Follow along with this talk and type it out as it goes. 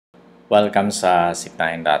Welcome sa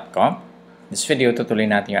sip9.com. In this video,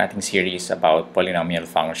 tutuloy natin yung ating series about polynomial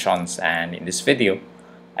functions, and in this video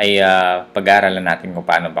ay pag-aaralan natin kung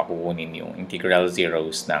paano ba kukunin yung integral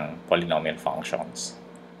zeros ng polynomial functions.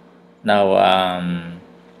 Now,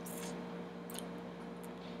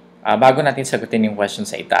 bago natin sagutin yung question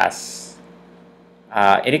sa itaas,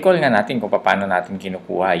 i-recall nga natin kung paano natin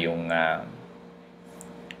kinukuha yung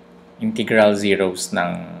integral zeros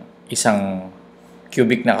ng isang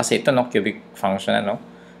cubic na kasi ito, no? Cubic function, ano?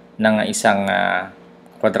 Ng isang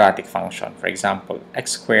quadratic function. For example,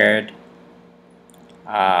 x squared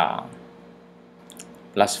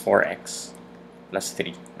plus 4x plus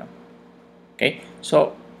 3. No? Okay?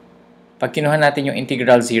 So, pag kinuha natin yung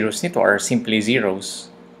integral zeros nito or simply zeros,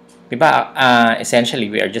 di ba, essentially,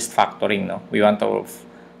 we are just factoring, no? We want to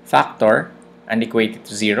factor and equate it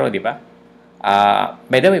to 0, di ba?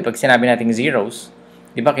 By the way, pag sinabi natin zeros,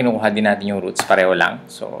 di ba kinukuha din natin yung roots, pareho lang.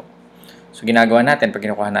 So ginagawa natin pag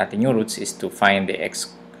kinukuha natin yung roots is to find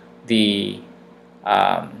is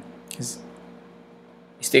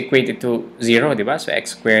to equate it to 0, di ba? So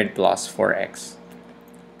x squared plus 4x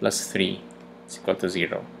plus 3 is equal to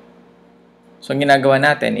 0. So ang ginagawa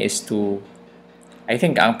natin is to, I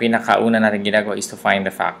think ang pinakauna natin ginagawa is to find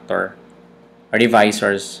the factors or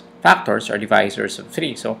divisors of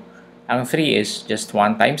 3. So ang 3 is just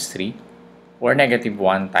 1 times 3 or negative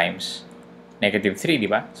 1 times negative 3, di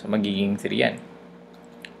ba? So, magiging 3 yan.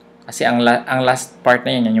 Kasi ang last part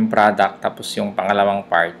na yan, yung product, tapos yung pangalawang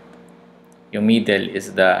part, yung middle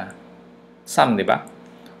is the sum, di ba?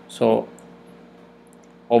 So,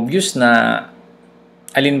 obvious na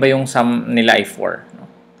alin ba yung sum nila ay 4, no?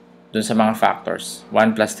 Dun sa mga factors.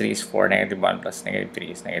 1 plus 3 is 4, negative 1 plus negative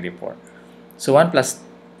 3 is negative 4. So, 1 plus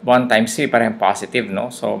 1 times 3 parang positive,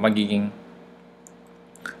 no? So, magiging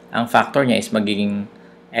ang factor niya is magiging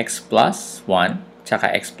x plus 1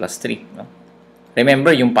 tsaka x plus 3. No?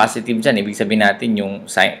 Remember, yung positive dyan, ibig sabihin natin yung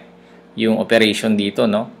sign, yung operation dito,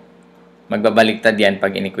 no? Magbabaliktad yan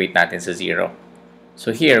pag inequate natin sa 0.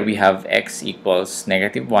 So here, we have x equals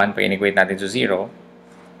negative 1. Pag inequate natin to 0,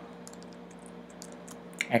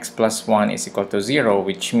 x plus 1 is equal to 0,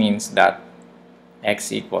 which means that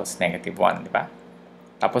x equals negative 1, di ba?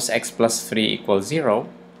 Tapos x plus 3 equals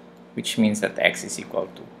 0, which means that x is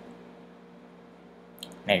equal to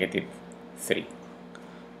negative 3.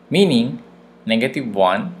 Meaning, negative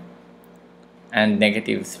 1 and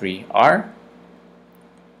negative 3 are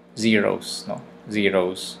zeros, no?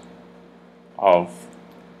 Zeros of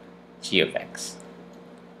g of x.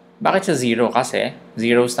 Bakit sa 0? Kasi,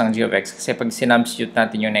 zeros ng g of x. Kasi pag sinubstitute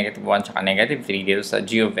natin yung negative 1 tsaka negative 3 dito sa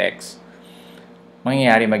g of x,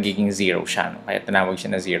 mangyayari magiging 0 siya. No? Kaya tinawag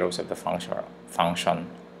siya na zeros of the function.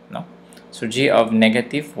 No? So, g of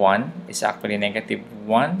negative 1 is actually negative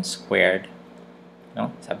 1 squared,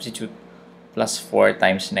 no? Substitute, plus 4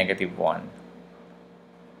 times negative 1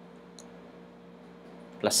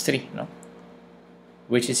 plus 3, no?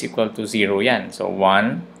 Which is equal to 0 yan. So,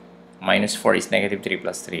 1 minus 4 is negative 3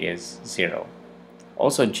 plus 3 is 0.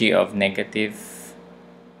 Also, g of negative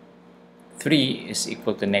 3 is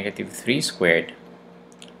equal to negative 3 squared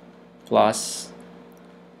plus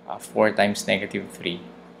 4 times negative 3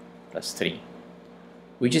 plus 3,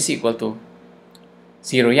 which is equal to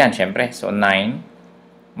 0 yan, syempre. So, 9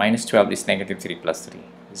 minus 12 is negative 3 plus 3,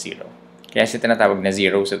 0. Kaya siya tinatawag na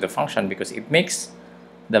zeros of the function because it makes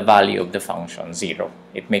the value of the function 0.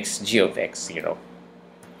 It makes g of x 0.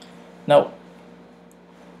 Now,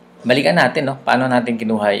 balikan natin, no? Paano natin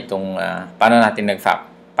kinuha itong, paano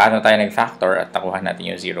tayo nag-factor at nakuha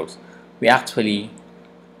natin yung zeros. We actually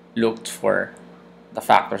looked for the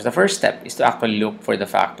factors. The first step is to actually look for the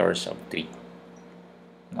factors of 3,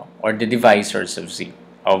 no? Or the divisors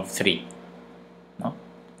of 3, no?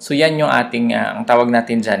 So yan yung ating ang tawag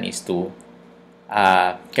natin dyan is to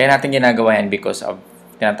kaya natin ginagawa yan because of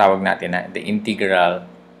tinatawag natin na the integral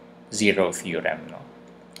zero theorem, no?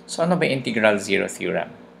 So ano ba yung integral zero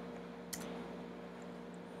theorem?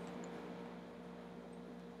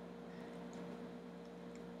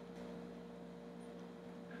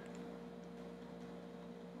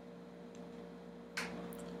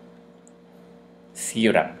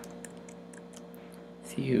 Theorem.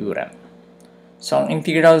 So, ang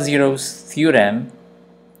integral zeros theorem,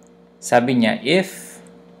 sabi niya, if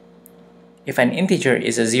an integer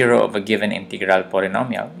is a zero of a given integral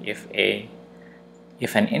polynomial, if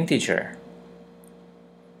an integer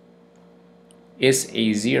is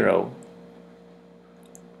a zero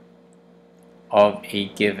of a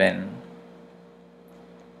given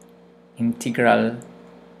integral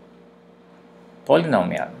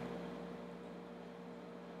polynomial,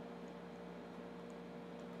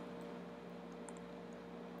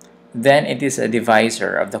 then it is a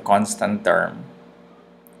divisor of the constant term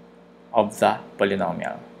of the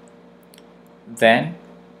polynomial. Then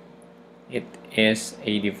it is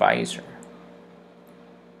a divisor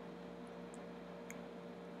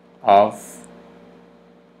of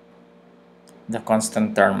the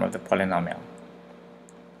constant term of the polynomial.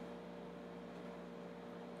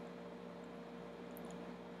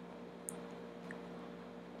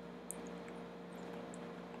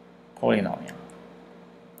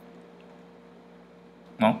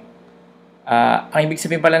 No? Ang ibig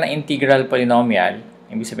sabihin pala ng integral polynomial,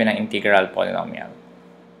 ang integral polynomial,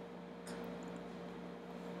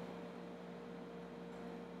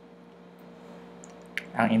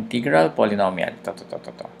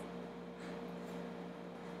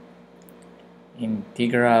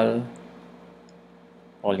 integral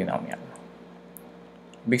polynomial.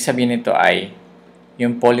 Ibig sabihin nito ay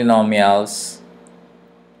yung polynomials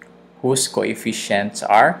whose coefficients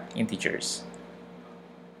are integers.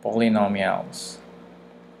 Polynomials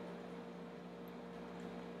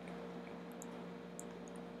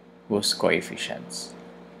whose coefficients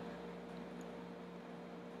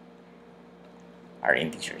are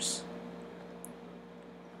integers.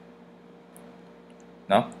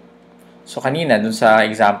 No? So kanina dun sa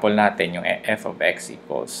example natin yung f of x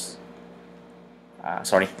equals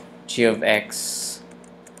g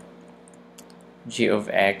of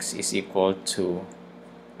x is equal to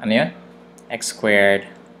ano yun? X squared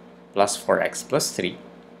plus 4x plus 3.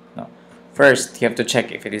 No? First, you have to check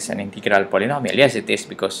if it is an integral polynomial. Yes, it is,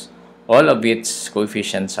 because all of its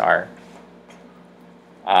coefficients are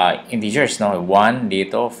integers. No? 1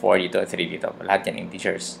 dito, 4 dito, 3 dito. Lahat yan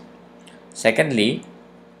integers. Secondly,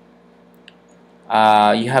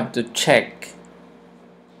 you have to check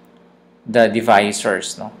the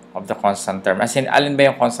divisors, no, of the constant term. As in, alin ba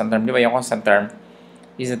yung constant term? Di ba yung constant term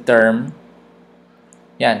is a term,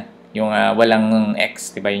 yan, yung walang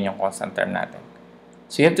x, di ba yun yung constant term natin.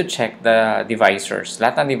 So you have to check the divisors,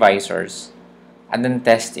 lahat ng divisors, and then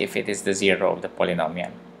test if it is the zero of the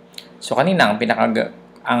polynomial. So kanina,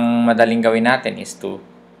 ang madaling gawin natin is to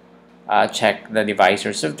check the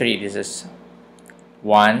divisors of 3. This is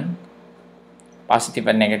 1, positive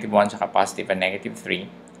and negative 1, saka positive and negative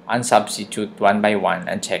 3. Unsubstitute 1 by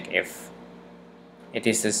 1 and check if it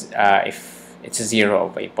is if it's a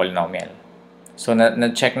zero of a polynomial. So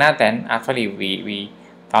na-check natin, actually we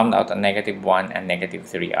found out that negative 1 and negative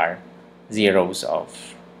 3 are zeros of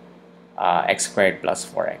x squared plus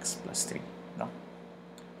 4x plus 3. No?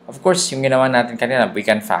 Of course, yung ginawa natin kanina, we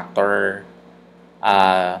can factor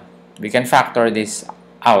this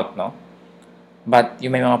out, no? But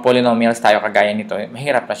yung may mga polynomials tayo kagaya nito,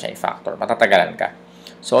 mahirap na siya i-factor, matatagalan ka.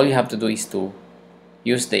 So all you have to do is to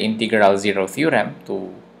use the integral zero theorem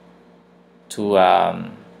to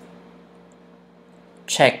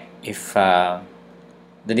check if the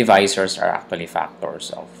divisors are actually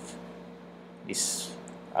factors of this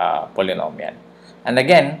polynomial. And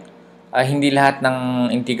again, hindi lahat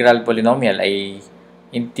ng integral polynomial ay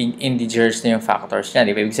integers na yung factors niya.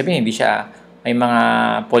 Di ba? Ibig sabihin, hindi siya, may mga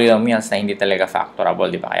polynomials na hindi talaga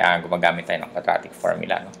factorable. Di ba? Kaya gumagamit tayo ng quadratic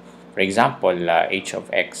formula. No? For example, h of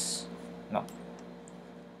x. No?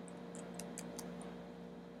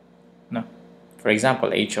 No? For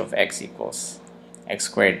example, h of x equals x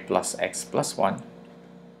squared plus x plus 1.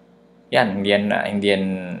 Yan,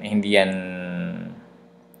 hindi yan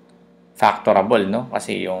factorable, no?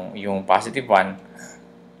 Kasi yung positive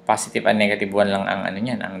 1, positive and negative 1 lang ang ano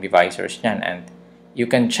niyan, ang divisors niyan, and you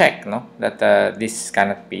can check, no, that this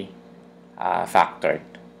cannot be factored.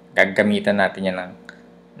 Gagamitan natin yan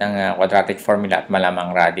ng quadratic formula at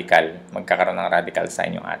malamang radical, magkakaroon ng radical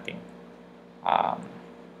sign yung ating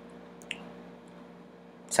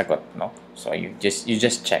sagot, no? So you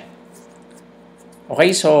just check.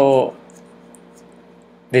 Okay, so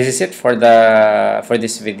this is it for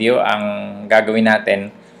this video. Ang gagawin natin,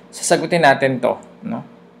 sasagutin natin to, no?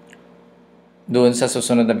 Doon sa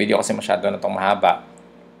susunod na video kasi masyado na itong mahaba.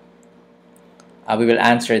 We will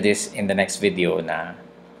answer this in the next video na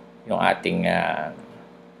yung ating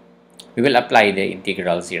we will apply the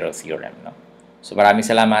integral zero theorem, no? So maraming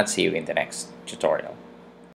salamat. See you in the next tutorial.